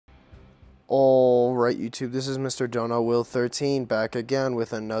Alright YouTube, this is Mr. Donut Will 13 back again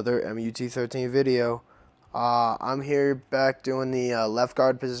with another MUT 13 video. I'm here back doing the left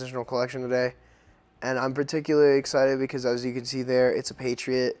guard positional collection today, and I'm particularly excited because, as you can see there, it's a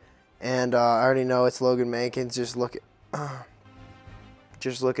Patriot, and I already know it's Logan Mankins. Just looking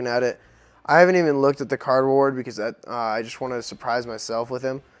at it. I haven't even looked at the card reward because I just wanted to surprise myself with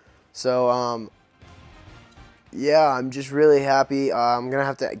him. So yeah, I'm just really happy. I'm going to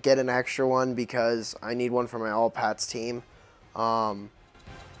have to get an extra one because I need one for my All-Pats team.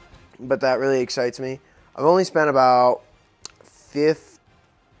 But that really excites me. I've only spent about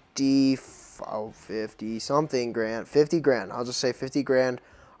 50 something grand, 50 grand. I'll just say 50 grand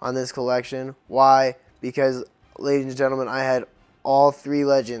on this collection. Why? Because, ladies and gentlemen, I had all three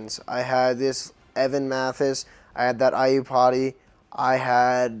legends. I had this Evan Mathis. I had that IU Potty. I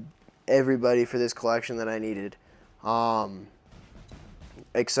had everybody for this collection that I needed.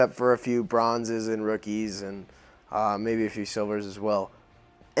 Except for a few bronzes and rookies and maybe a few silvers as well.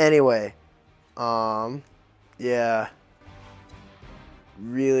 Anyway, yeah,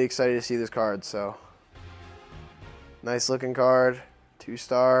 really excited to see this card. So nice looking card,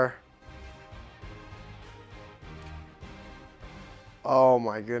 2-star. Oh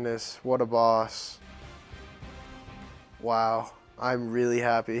my goodness, what a boss. Wow, I'm really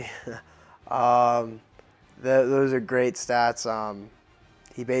happy. Those are great stats.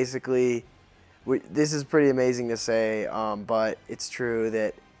 He basically, this is pretty amazing to say, but it's true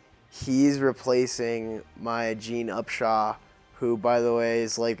that he's replacing my Gene Upshaw, who, by the way,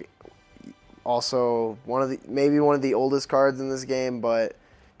 is like also maybe one of the oldest cards in this game, but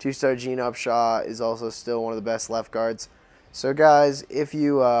 2-star Gene Upshaw is also still one of the best left guards. So guys, if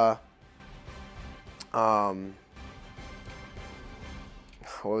you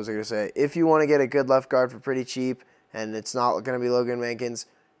what was I going to say? If you want to get a good left guard for pretty cheap, and it's not going to be Logan Mankins,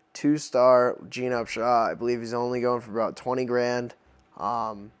 2-star Gene Upshaw, I believe he's only going for about 20 grand.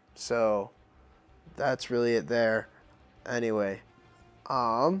 So that's really it there. Anyway,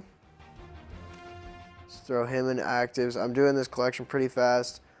 let's throw him in actives. I'm doing this collection pretty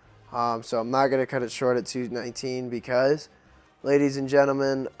fast, so I'm not going to cut it short at 219 because, ladies and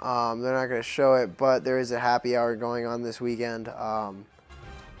gentlemen, they're not going to show it, but there is a happy hour going on this weekend.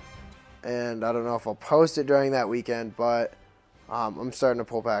 And I don't know if I'll post it during that weekend, but I'm starting to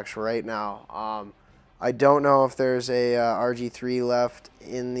pull packs right now. I don't know if there's a RG3 left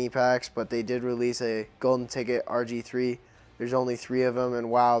in the packs, but they did release a golden ticket RG3. There's only 3 of them, and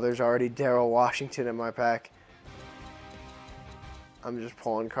wow, there's already Daryl Washington in my pack. I'm just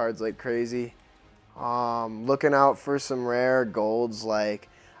pulling cards like crazy. Looking out for some rare golds. Like,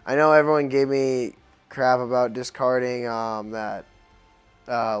 I know everyone gave me crap about discarding that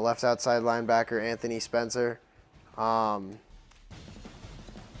left outside linebacker Anthony Spencer, but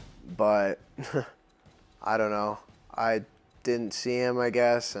I don't know. I didn't see him, I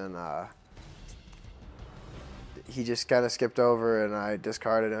guess, and he just kind of skipped over, and I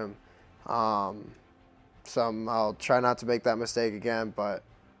discarded him. So I'll try not to make that mistake again, but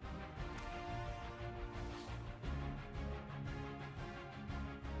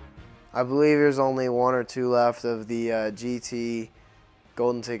I believe there's only 1 or 2 left of the GT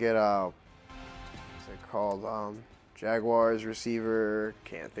golden ticket, what's it called? Jaguars receiver,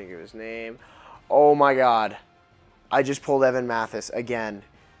 can't think of his name. Oh my god, I just pulled Evan Mathis again.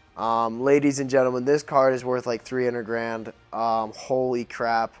 Ladies and gentlemen, this card is worth like 300 grand. Holy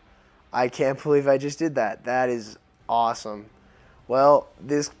crap, I can't believe I just did that. That is awesome. Well,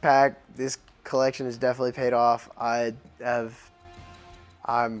 this collection has definitely paid off. I'm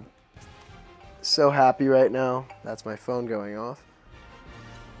so happy right now. That's my phone going off.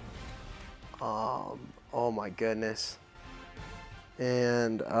 Oh my goodness.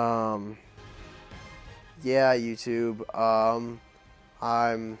 And yeah, YouTube,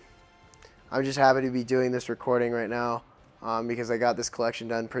 I'm just happy to be doing this recording right now, because I got this collection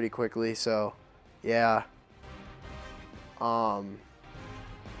done pretty quickly. So yeah,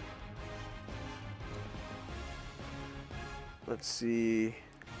 let's see,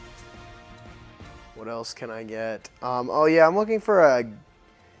 what else can I get? Oh yeah, I'm looking for a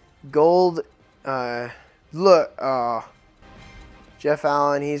gold, Jeff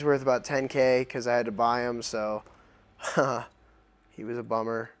Allen. He's worth about 10K because I had to buy him, so he was a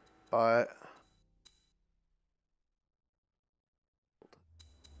bummer, but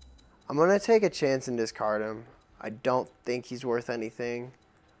I'm going to take a chance and discard him. I don't think he's worth anything.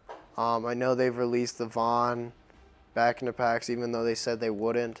 I know they've released the Vaughn back into packs, even though they said they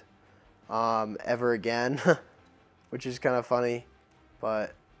wouldn't ever again, which is kind of funny,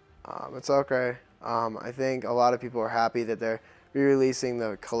 but it's okay. I think a lot of people are happy that they're re-releasing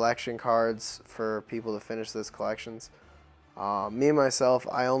the collection cards for people to finish those collections. Me and myself,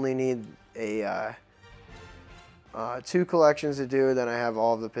 I only need a 2 collections to do, then I have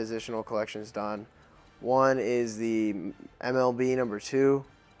all of the positional collections done. One is the MLB number 2.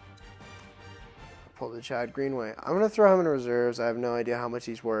 Pull the Chad Greenway. I'm going to throw him in reserves. I have no idea how much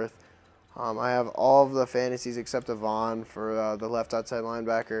he's worth. I have all of the fantasies except a Vaughn for the left outside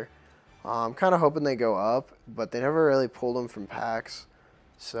linebacker. I'm kind of hoping they go up, but they never really pulled them from packs.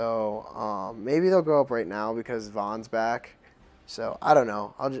 So maybe they'll go up right now because Vaughn's back. So I don't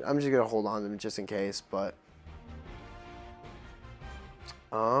know. I'm just going to hold on to them just in case. But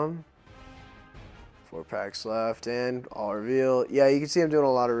 4 packs left and all reveal. Yeah, you can see I'm doing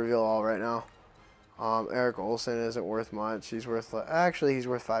a lot of reveal all right now. Eric Olsen isn't worth much. He's worth, actually, he's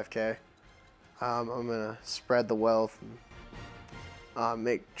worth 5K. I'm gonna spread the wealth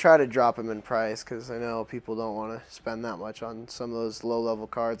and try to drop him in price because I know people don't want to spend that much on some of those low-level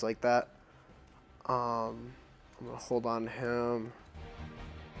cards like that. I'm gonna hold on to him.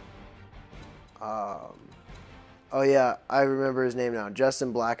 Oh yeah, I remember his name now.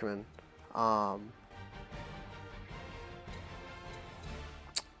 Justin Blackman.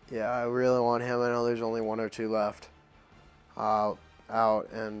 Yeah, I really want him. I know there's only 1 or 2 left out,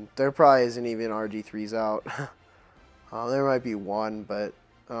 and there probably isn't even RG3s out. There might be 1, but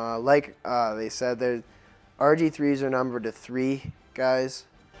like they said, RG3s are numbered to 3, guys.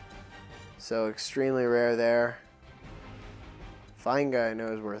 So extremely rare there. Fine Guy I know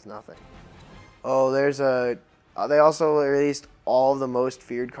is worth nothing. Oh, there's a... they also released all of the most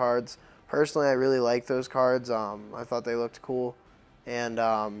feared cards. Personally, I really like those cards. I thought they looked cool. And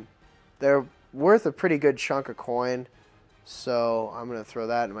they're worth a pretty good chunk of coin. So I'm going to throw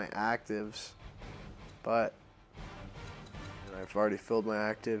that in my actives. But I've already filled my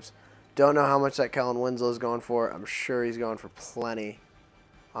actives. Don't know how much that Kellen Winslow's going for. I'm sure he's going for plenty.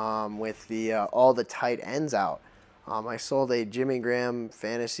 With the all the tight ends out. I sold a Jimmy Graham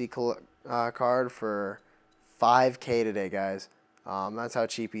fantasy card for 5K today, guys. That's how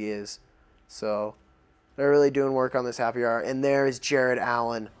cheap he is. So they're really doing work on this happy hour. And there is Jared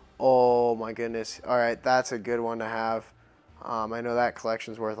Allen. Oh my goodness. All right, that's a good one to have. I know that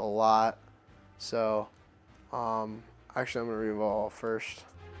collection's worth a lot. So actually I'm going to revolve first.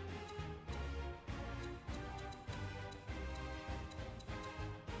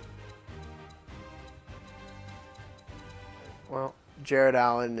 Well, Jared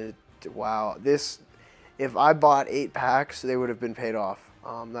Allen, wow. If I bought 8 packs, they would have been paid off.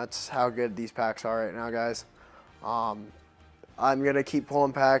 That's how good these packs are right now, guys. I'm going to keep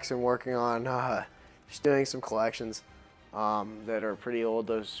pulling packs and working on just doing some collections that are pretty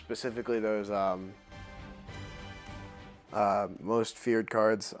old. Specifically those most feared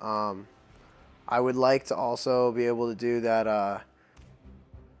cards. I would like to also be able to do that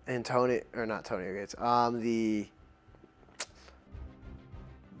Antonio Gates. The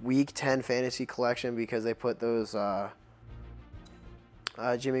Week 10 fantasy collection because they put those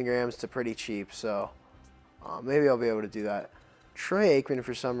Jimmy Grahams to pretty cheap. So maybe I'll be able to do that. Troy Aikman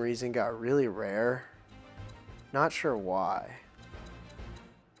for some reason got really rare. Not sure why.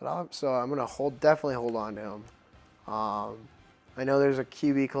 But so I'm gonna definitely hold on to him. I know there's a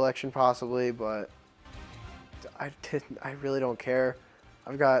QB collection possibly, but I really don't care.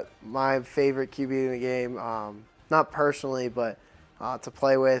 I've got my favorite QB in the game. Not personally, but to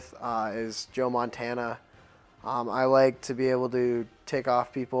play with is Joe Montana. I like to be able to take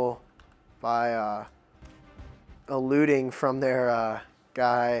off people by eluding from their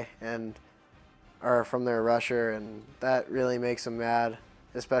guy or from their rusher, and that really makes them mad,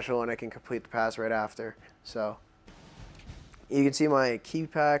 especially when I can complete the pass right after. So you can see my key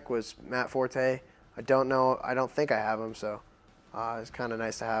pack was Matt Forte. I don't think I have him, so it's kind of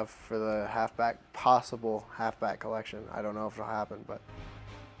nice to have for the possible halfback collection. I don't know if it'll happen, but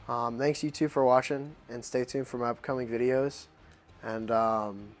thanks you two for watching, and stay tuned for my upcoming videos. And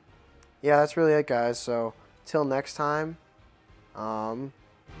yeah, that's really it, guys. So till next time,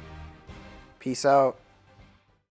 peace out.